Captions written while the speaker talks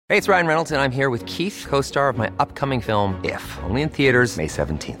Hey, it's Ryan Reynolds, and I'm here with Keith, co-star of my upcoming film, If, only in theaters May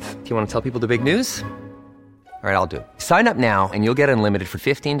 17th. Do you want to tell people the big news? All right, I'll do it. Sign up now and you'll get unlimited for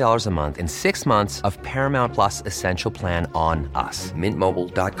 $15 a month and 6 months of Paramount Plus Essential Plan on us.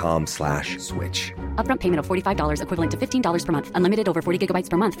 MintMobile.com/switch. Upfront payment of $45 equivalent to $15 per month. Unlimited over 40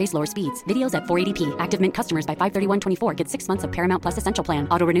 gigabytes per month. Face lower speeds. Videos at 480p. Active Mint customers by 531.24 get 6 months of Paramount Plus Essential Plan.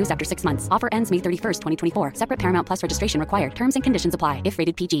 Auto renews after 6 months. Offer ends May 31st, 2024. Separate Paramount Plus registration required. Terms and conditions apply if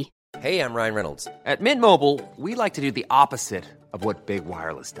rated PG. Hey, I'm Ryan Reynolds. At Mint Mobile, we like to do the opposite of what Big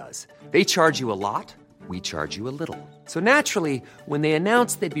Wireless does. They charge you a lot. We charge you a little. So naturally, when they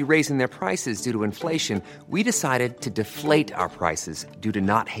announced they'd be raising their prices due to inflation, we decided to deflate our prices due to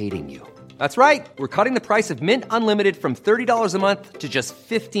not hating you. That's right. We're cutting the price of Mint Unlimited from $30 a month to just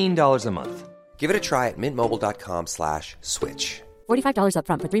 $15 a month. Give it a try at mintmobile.com/switch. $45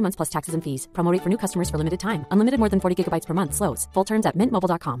 upfront for 3 months plus taxes and fees. Promo rate for new customers for limited time. Unlimited more than 40 gigabytes per month. Slows full terms at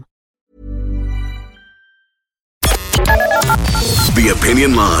mintmobile.com. The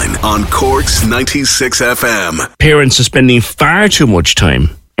Opinion Line on Cork's 96 FM. Parents are spending far too much time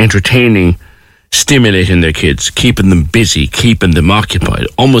entertaining, stimulating their kids, keeping them busy, keeping them occupied,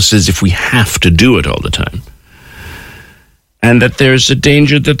 almost as if we have to do it all the time. And that there's a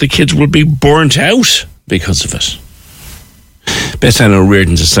danger that the kids will be burnt out because of it. Beth-Ann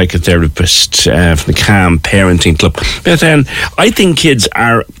O'Riordan's a psychotherapist from the Calm Parenting Club. Beth-Ann, I think kids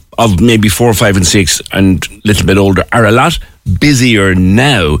are of maybe 4, 5 and 6 and a little bit older are a lot busier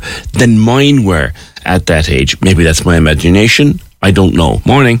now than mine were at that age. Maybe that's my imagination. I don't know.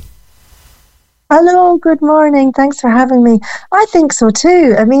 Morning. Hello, good morning. Thanks for having me. I think so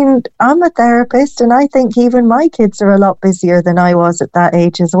too. I mean, I'm a therapist and I think even my kids are a lot busier than I was at that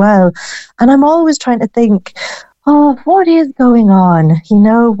age as well. And I'm always trying to think, oh, what is going on? You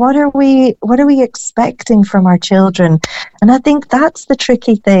know, what are we expecting from our children? And I think that's the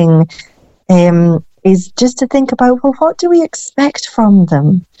tricky thing, is just to think about, well, what do we expect from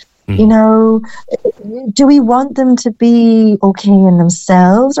them? You know, do we want them to be okay in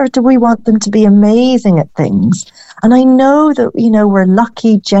themselves, or do we want them to be amazing at things? And I know that, you know, we're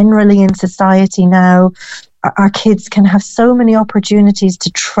lucky generally in society now. Our kids can have so many opportunities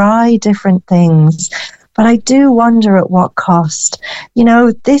to try different things. But I do wonder at what cost. You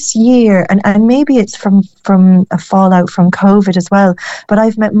know, this year, and maybe it's from a fallout from COVID as well, but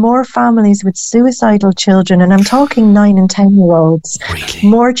I've met more families with suicidal children, and I'm talking 9 and 10-year-olds. Really?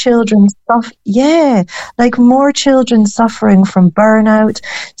 More children, more children suffering from burnout,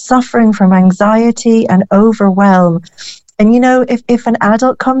 suffering from anxiety and overwhelm. And, you know, if an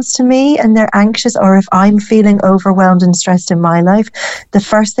adult comes to me and they're anxious, or if I'm feeling overwhelmed and stressed in my life, the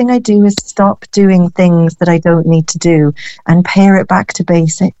first thing I do is stop doing things that I don't need to do and pare it back to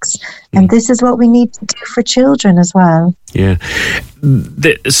basics. And this is what we need to do for children as well. Yeah.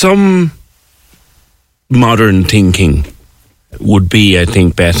 Some modern thinking would be, I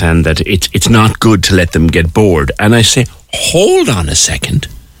think, Beth-Ann, that it's not good to let them get bored. And I say, hold on a second.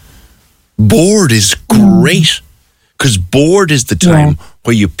 Bored is great. Because bored is the time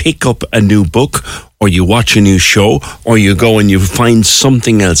where you pick up a new book, or you watch a new show, or you go and you find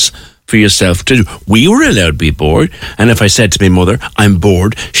something else for yourself to do. We were allowed to be bored, and if I said to my mother, I'm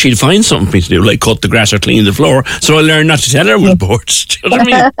bored, she'd find something for me to do, like cut the grass or clean the floor. So I learned not to tell her I was bored. Do you know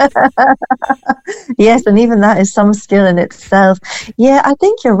what I mean? Yes, and even that is some skill in itself. Yeah, I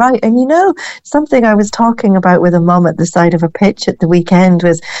think you're right. And you know, something I was talking about with a mum at the side of a pitch at the weekend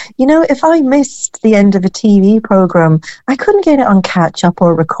was, you know, if I missed the end of a TV programme, I couldn't get it on catch up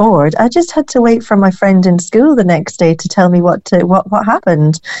or record. I just had to wait for my friend in school the next day to tell me what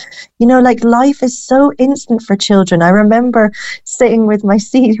happened. You know, like, life is so instant for children. I remember sitting with my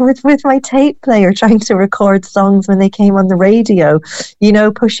with my tape player trying to record songs when they came on the radio, you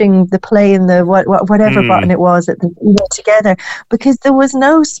know, pushing the play and the whatever button it was together, because there was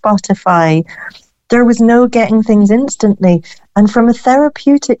no Spotify. There was no getting things instantly. And from a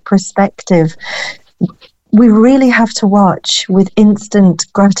therapeutic perspective, we really have to watch with instant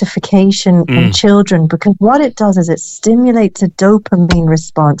gratification in children, because what it does is it stimulates a dopamine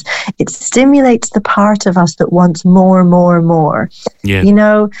response. It stimulates the part of us that wants more, more, more. Yeah. You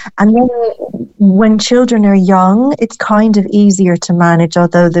know, and then when children are young, it's kind of easier to manage,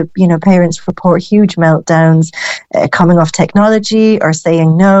 although parents report huge meltdowns coming off technology or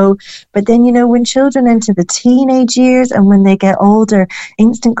saying no. But then, you know, when children enter the teenage years and when they get older,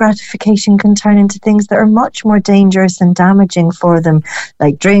 instant gratification can turn into things that are much more dangerous and damaging for them,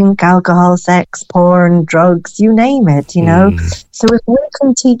 like drink, alcohol, sex, porn, drugs, you name it, you know. So if we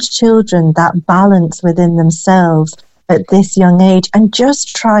can teach children that balance within themselves at this young age and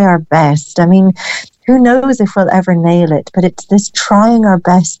just try our best. I mean, who knows if we'll ever nail it, but it's this trying our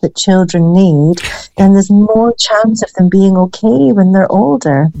best that children need, then there's more chance of them being okay when they're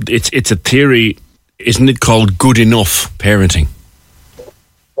older. It's a theory, isn't it, called good enough parenting?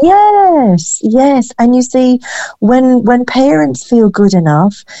 Yes. And you see, when parents feel good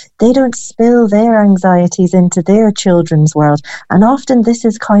enough, they don't spill their anxieties into their children's world. And often this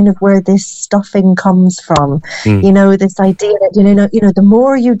is kind of where this stuffing comes from. You know, this idea that, the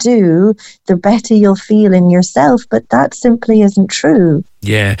more you do, the better you'll feel in yourself. But that simply isn't true.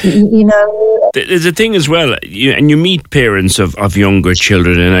 Yeah. You know, there's a thing as well, and you meet parents of younger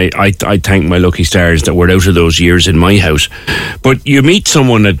children, and I thank my lucky stars that we're out of those years in my house. But you meet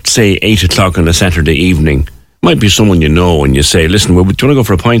someone at, say, 8 o'clock on a Saturday evening, might be someone you know, and you say, listen, do you want to go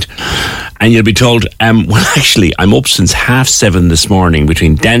for a pint? And you'll be told, well, actually, I'm up since 7:30 this morning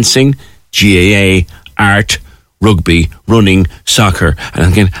between dancing, GAA, art, rugby, running, soccer. And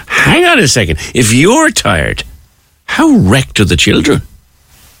I'm thinking, hang on a second, if you're tired, how wrecked are the children?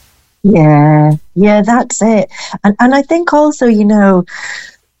 Yeah, that's it. And I think also,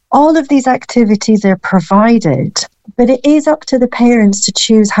 all of these activities are provided, but it is up to the parents to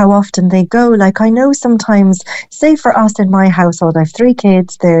choose how often they go. Like, I know sometimes, say for us in my household, I have 3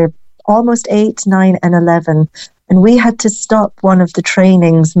 kids, they're almost 8, 9 and 11. And we had to stop one of the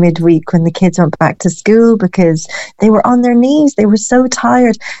trainings midweek when the kids went back to school because they were on their knees. They were so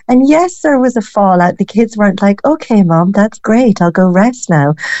tired. And yes, there was a fallout. The kids weren't like, okay, Mom, that's great. I'll go rest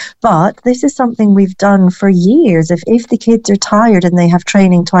now. But this is something we've done for years. If the kids are tired and they have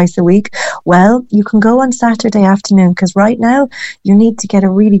training twice a week, well, you can go on Saturday afternoon because right now you need to get a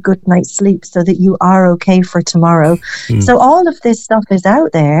really good night's sleep so that you are okay for tomorrow. So all of this stuff is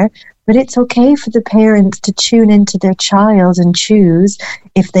out there. But it's okay for the parents to tune into their child and choose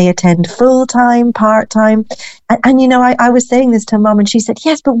if they attend full-time, part-time. And I was saying this to Mum and she said,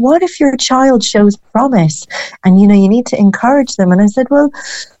 yes, but what if your child shows promise? And, you need to encourage them. And I said, well,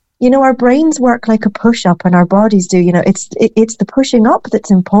 our brains work like a push-up and our bodies do. It's the pushing up that's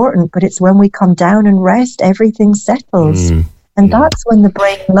important, but it's when we come down and rest, everything settles. And that's when the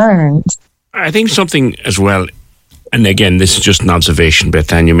brain learns. I think something as well, and again, this is just an observation,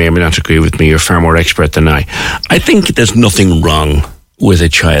 Beth Ann, you may or may not agree with me, you're far more expert than I think there's nothing wrong with a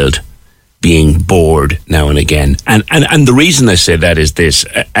child being bored now and again. And the reason I say that is this,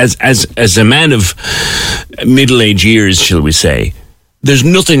 as a man of middle-age years, shall we say, there's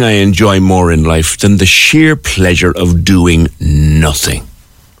nothing I enjoy more in life than the sheer pleasure of doing nothing.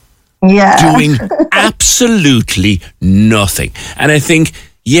 Yeah. Doing absolutely nothing. And I think,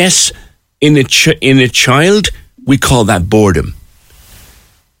 yes, in a child, we call that boredom.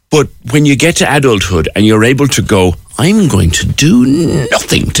 But when you get to adulthood and you're able to go, I'm going to do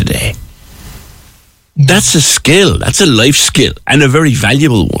nothing today. That's a skill. That's a life skill and a very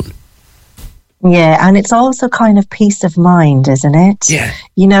valuable one. Yeah, and it's also kind of peace of mind, isn't it? Yeah.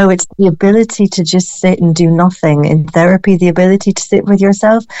 It's the ability to just sit and do nothing. In therapy, the ability to sit with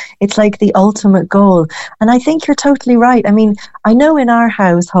yourself, it's like the ultimate goal. And I think you're totally right. I mean, I know in our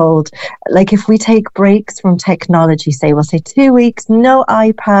household, like if we take breaks from technology, we'll say 2 weeks, no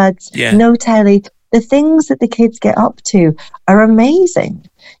iPads, no telly, the things that the kids get up to are amazing.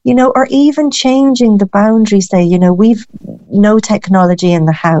 Or even changing the boundary, we've no technology in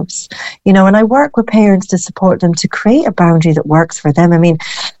the house, and I work with parents to support them to create a boundary that works for them. I mean,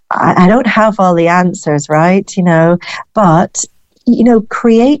 I don't have all the answers, right? But,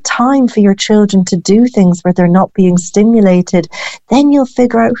 create time for your children to do things where they're not being stimulated. Then you'll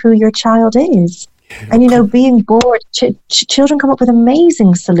figure out who your child is. And, being bored, children come up with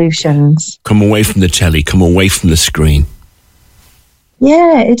amazing solutions. Come away from the telly, come away from the screen.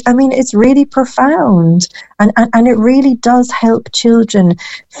 Yeah, it's really profound. And it really does help children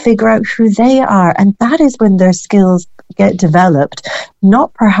figure out who they are. And that is when their skills get developed,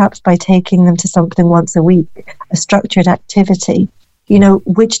 not perhaps by taking them to something once a week, a structured activity,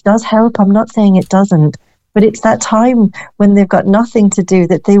 which does help. I'm not saying it doesn't. But it's that time when they've got nothing to do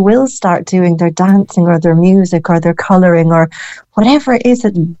that they will start doing their dancing or their music or their colouring or whatever it is,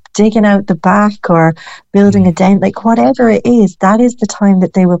 digging out the back or building a den, like whatever it is, that is the time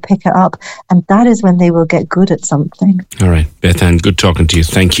that they will pick it up. And that is when they will get good at something. All right, Beth Ann, good talking to you.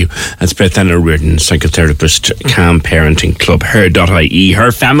 Thank you. That's Beth Ann O'Riordan, psychotherapist, Calm Parenting Club, her.ie,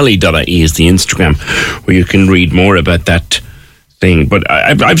 herfamily.ie is the Instagram where you can read more about that thing. But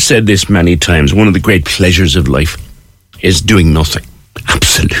I've said this many times, one of the great pleasures of life is doing nothing,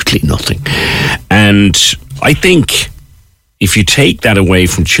 absolutely nothing. And I think if you take that away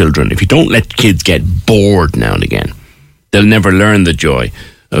from children, if you don't let kids get bored now and again, they'll never learn the joy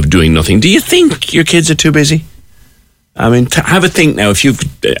of doing nothing. Do you think your kids are too busy? I mean, have a think now. If you've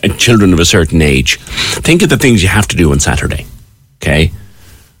children of a certain age, think of the things you have to do on Saturday. Okay?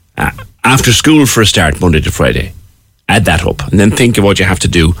 After school for a start, Monday to Friday. Add that up. And then think of what you have to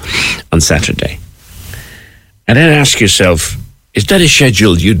do on Saturday. And then ask yourself, is that a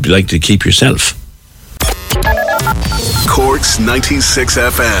schedule you'd like to keep yourself? Cork's 96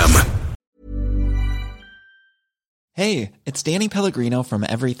 FM. Hey, it's Danny Pellegrino from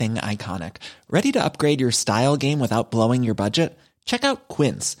Everything Iconic. Ready to upgrade your style game without blowing your budget? Check out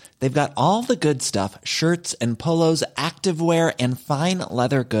Quince. They've got all the good stuff, shirts and polos, activewear, and fine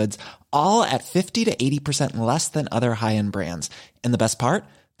leather goods, all at 50 to 80% less than other high-end brands. And the best part?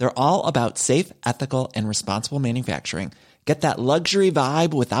 They're all about safe, ethical, and responsible manufacturing. Get that luxury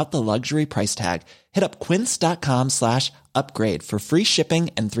vibe without the luxury price tag. Hit up quince.com/upgrade for free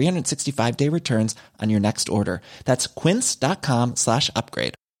shipping and 365-day returns on your next order. That's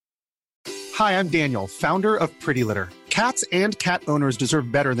quince.com/upgrade. Hi, I'm Daniel, founder of Pretty Litter. Cats and cat owners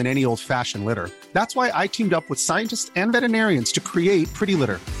deserve better than any old-fashioned litter. That's why I teamed up with scientists and veterinarians to create Pretty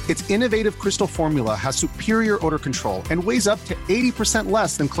Litter. Its innovative crystal formula has superior odor control and weighs up to 80%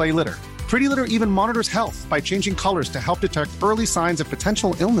 less than clay litter. Pretty Litter even monitors health by changing colors to help detect early signs of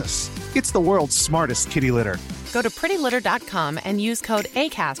potential illness. It's the world's smartest kitty litter. Go to prettylitter.com and use code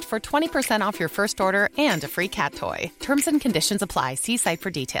ACAST for 20% off your first order and a free cat toy. Terms and conditions apply. See site for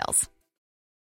details.